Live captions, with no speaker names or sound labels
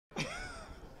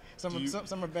Some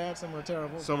are bad, some are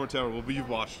terrible. Some are terrible, but you've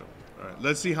watched them. All right.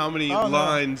 Let's see how many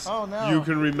lines you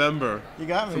can remember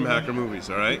from hacker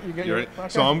movies. All right. You ready? Okay.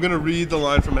 So I'm gonna read the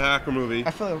line from a hacker movie. I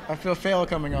feel fail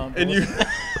coming on. And you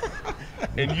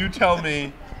and you tell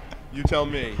me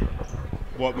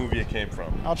what movie it came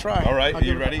from. I'll try. All right. Are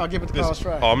you ready? I'll give it the college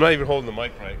try. Oh, I'm not even holding the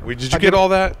mic right. Did you get all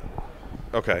that?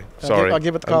 Okay. Sorry. I'll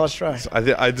give it the college try.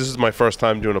 This is my first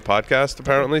time doing a podcast,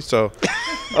 apparently. So.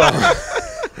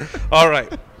 All right.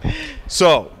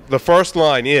 So the first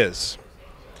line is,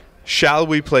 "Shall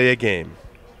we play a game?"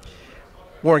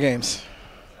 War games.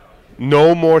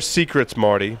 No more secrets,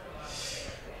 Marty.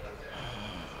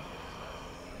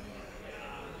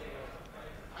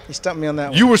 You stumped me on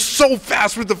that one. You were so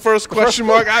fast with the first question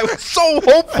mark. I was so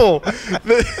hopeful.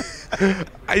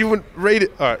 I even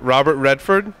rated. All right, Robert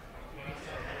Redford.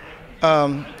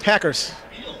 Hackers.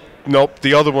 Nope,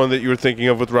 the other one that you were thinking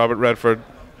of with Robert Redford.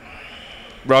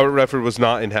 Robert Redford was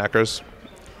not in Hackers.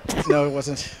 No, he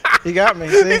wasn't. He got me.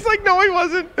 See? He's like, no, he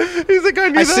wasn't. He's like, I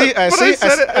knew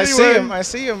that. I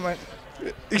see him.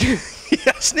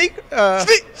 Yeah. Sneak.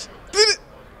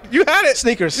 You had it.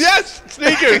 Sneakers. Yes,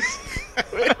 sneakers.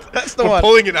 That's the one.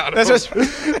 Pulling it out of That's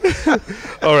him.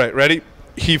 All right, ready?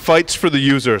 He fights for the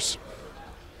users.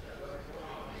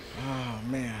 Oh,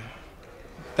 man.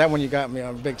 That one you got me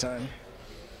on big time.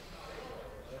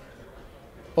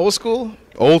 Old school?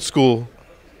 Old school.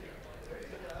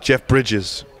 Jeff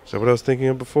Bridges. Is that what I was thinking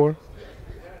of before?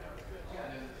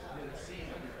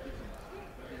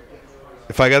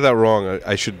 If I got that wrong,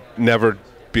 I should never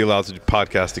be allowed to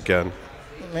podcast again.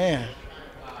 Man.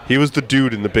 He was the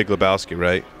dude in The Big Lebowski,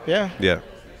 right? Yeah. Yeah.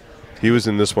 He was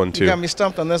in this one, too. You got me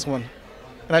stumped on this one.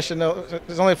 And I should know.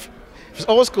 It's only if it's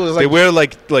old school. It's like they wear,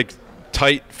 like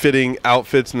tight-fitting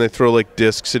outfits, and they throw, like,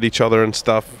 discs at each other and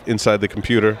stuff inside the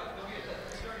computer.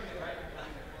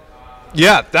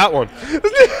 Yeah, that one.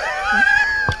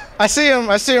 I see him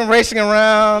racing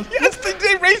around. Yes,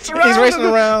 they race around. He's racing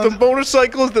around. The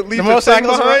motorcycles that leave the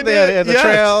motorcycles behind the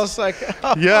trails. Like,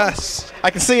 oh, yes. I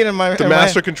can see it in my the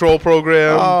master control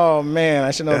program. Oh man,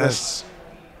 I should know this.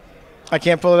 I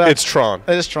can't pull it out. It's Tron.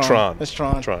 It is Tron. It's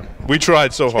Tron. Tron. We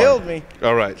tried so hard. Killed me.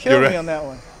 All right. Killed me on that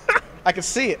one. I can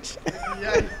see it.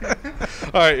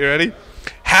 All right, you ready?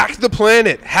 Hack the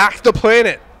planet. Hack the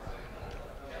planet.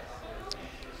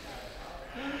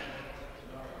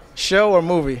 Show or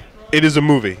movie? It is a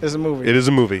movie. It's a movie. It is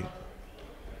a movie.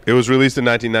 It was released in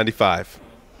 1995.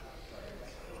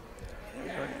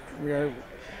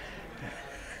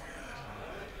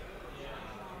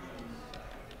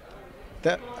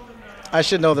 I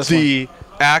should know this one. The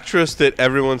actress that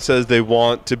everyone says they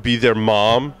want to be their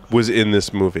mom was in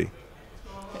this movie.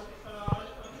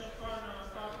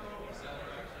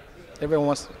 Everyone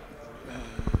wants.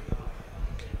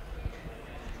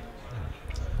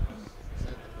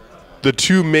 The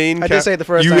two main. I did say it the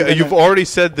first time. You've already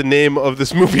said the name of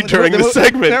this movie during the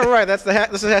segment. Never right. That's the.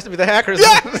 This has to be the Hackers.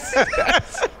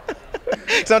 Yes.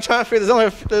 So I'm trying to figure.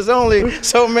 There's only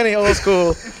so many old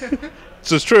school.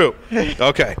 This is true.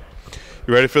 Okay.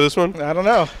 You ready for this one? I don't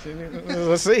know.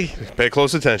 Let's see. Pay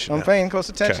close attention. I'm paying close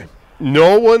attention. Okay.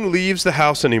 No one leaves the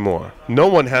house anymore. No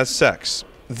one has sex.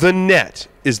 The net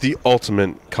is the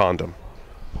ultimate condom.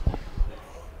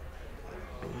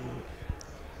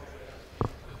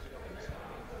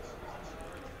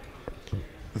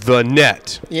 The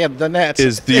net. Yeah, the net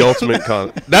is the ultimate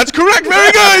condom. That's correct.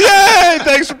 Very good. Yay!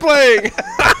 Thanks for playing.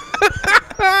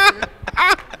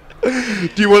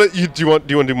 Do you want to do more? Do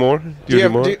you want to do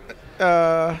more?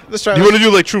 Let's try. Do you want to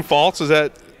do like true false? Is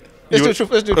that? Let's do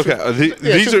true.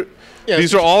 Okay.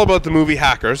 These are all about the movie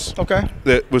Hackers. Okay.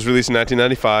 That was released in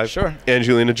 1995. Sure.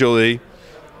 Angelina Jolie,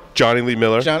 Johnny Lee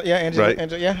Miller.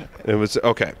 Yeah. It was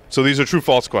okay. So these are true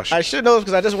false questions. I should know this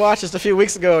because I just watched this a few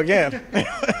weeks ago again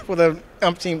for the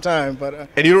umpteenth time. But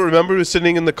and you don't remember who was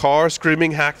sitting in the car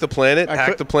screaming "Hack the planet!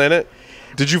 Hack the planet!"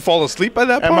 Did you fall asleep by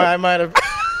that point? I might have.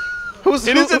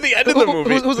 It is at the end of the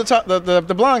movie. Who's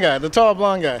the blonde guy? The tall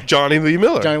blonde guy. Johnny Lee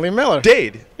Miller. Johnny Lee Miller.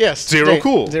 Dade. Yes. Zero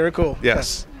Cool. Zero Cool.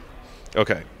 Yes.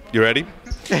 Okay. You ready?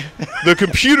 The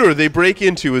computer they break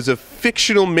into is a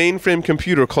fictional mainframe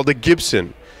computer called a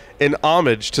Gibson, an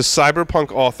homage to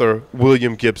cyberpunk author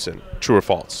William Gibson. True or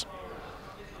false?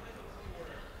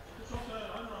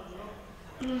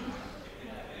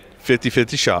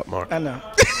 $50-50 shot, Mark. I know.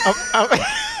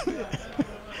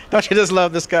 Don't you just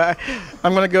love this guy?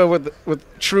 I'm going to go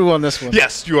with true on this one.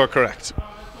 Yes, you are correct.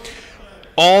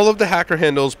 All of the hacker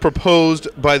handles proposed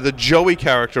by the Joey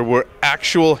character were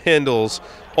actual handles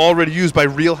already used by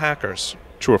real hackers.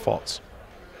 True or false?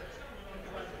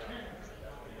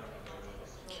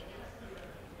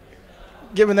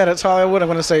 Given that it's Hollywood, I'm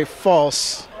going to say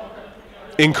false.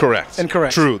 Incorrect.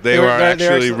 Incorrect. True. They were- are they're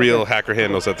actually okay. real hacker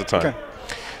handles at the time. Okay.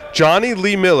 Johnny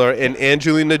Lee Miller and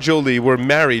Angelina Jolie were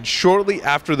married shortly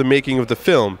after the making of the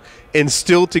film and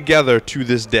still together to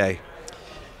this day.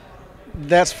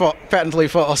 That's patently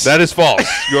false. That is false.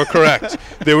 You're correct.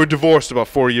 They were divorced about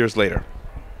 4 years later.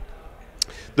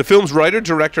 The film's writer,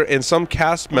 director, and some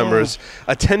cast members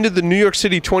attended the New York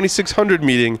City 2600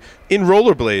 meeting in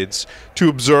rollerblades to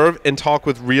observe and talk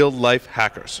with real-life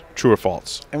hackers. True or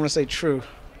false? I'm going to say true.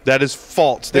 That is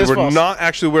false. They That is were false. not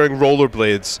actually wearing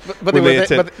rollerblades But when they they were-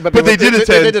 attended. but But they they did did-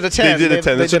 attend. they did attend. They did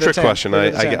attend. They That's a did trick attend. question.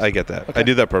 They did I attend. get that. I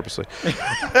did that purposely.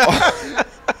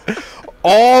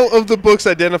 All of the books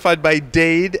identified by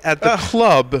Dade at the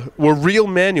club were real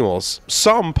manuals,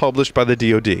 some published by the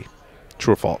DoD.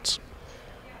 True or false?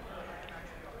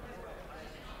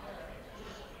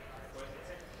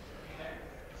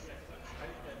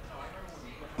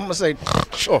 I'm going to say,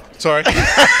 Oh, sorry.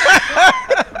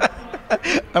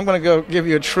 I'm going to go give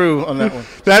you a true on that one.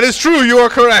 That is true. You are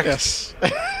correct. Yes.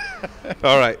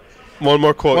 All right. One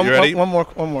more quote. You ready? One more.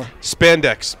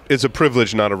 Spandex is a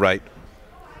privilege, not a right.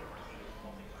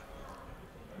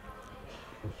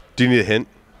 Do you need a hint?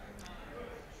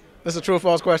 This is a true or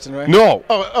false question, right? No.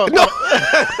 Oh, No.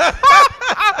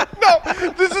 No.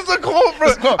 This is a quote.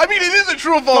 I mean, it is a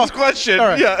true or false question. All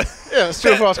right. Yeah. Yeah, it's a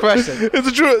true or false question. It's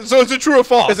a true. So it's a true or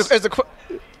false. It's a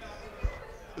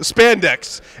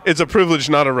Spandex is a privilege,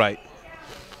 not a right.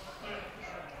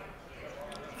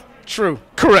 true.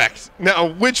 Correct. Now,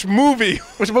 which movie?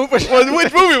 Which movie?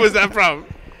 Which movie was that from?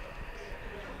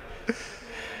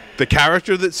 The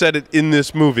character that said it in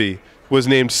this movie was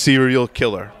named Serial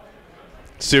Killer.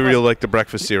 Cereal like the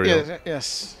breakfast cereal.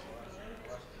 Yes.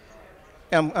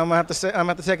 I'm gonna have to say. I'm gonna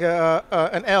have to take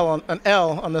an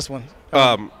L on this one.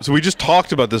 So we just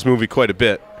talked about this movie quite a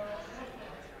bit.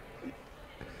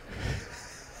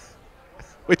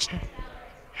 Which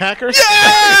Hackers.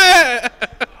 Yeah!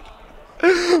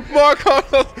 Mark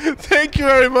Arnold, thank you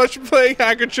very much for playing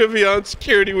Hacker Trivia on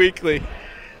Security Weekly.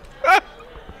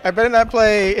 I better not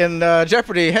play in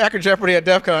Jeopardy, Hacker Jeopardy at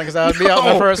DEF CON, because I would be out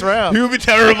in the first round. You would be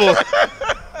terrible.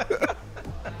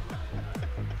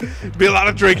 Be a lot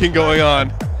of drinking going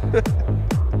on.